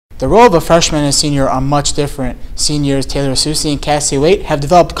The role of a freshman and a senior are much different. Seniors Tayler, Soucie, and Cassie have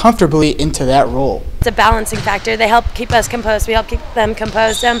developed comfortably into that role. It's a balancing factor. They help keep us composed. We help keep them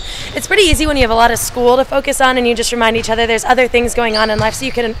composed. It's pretty easy when you have a lot of school to focus on and you just remind each other there's other things going on in life. So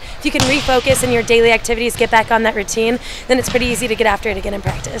if you can refocus in your daily activities, get back on that routine, then it's pretty easy to get after it again in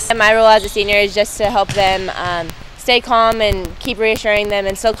practice. And my role as a senior is just to help them stay calm and keep reassuring them,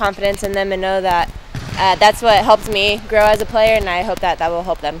 instill confidence in them, and know that that's what helps me grow as a player, and I hope that will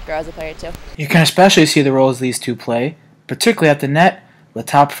help them grow as a player too. You can especially see the roles these two play, particularly at the net, with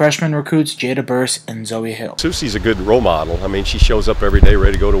top freshman recruits Jada Burse and Zoe Hill. Sousie's a good role model. I mean, she shows up every day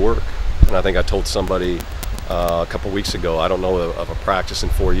ready to go to work. And I think I told somebody a couple weeks ago, I don't know of a practice in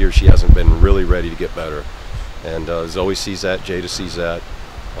 4 years she hasn't been really ready to get better. And Zoe sees that, Jada sees that,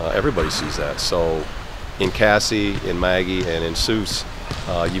 everybody sees that. So in Cassie, in Maggie, and in Soucie,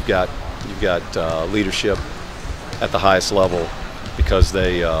 you've got leadership at the highest level because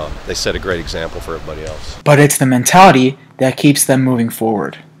they set a great example for everybody else. But it's the mentality that keeps them moving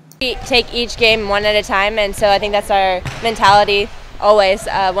forward. We take each game one at a time, and so I think that's our mentality always,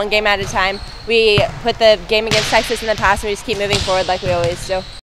 one game at a time. We put the game against Texas in the past, and we just keep moving forward like we always do.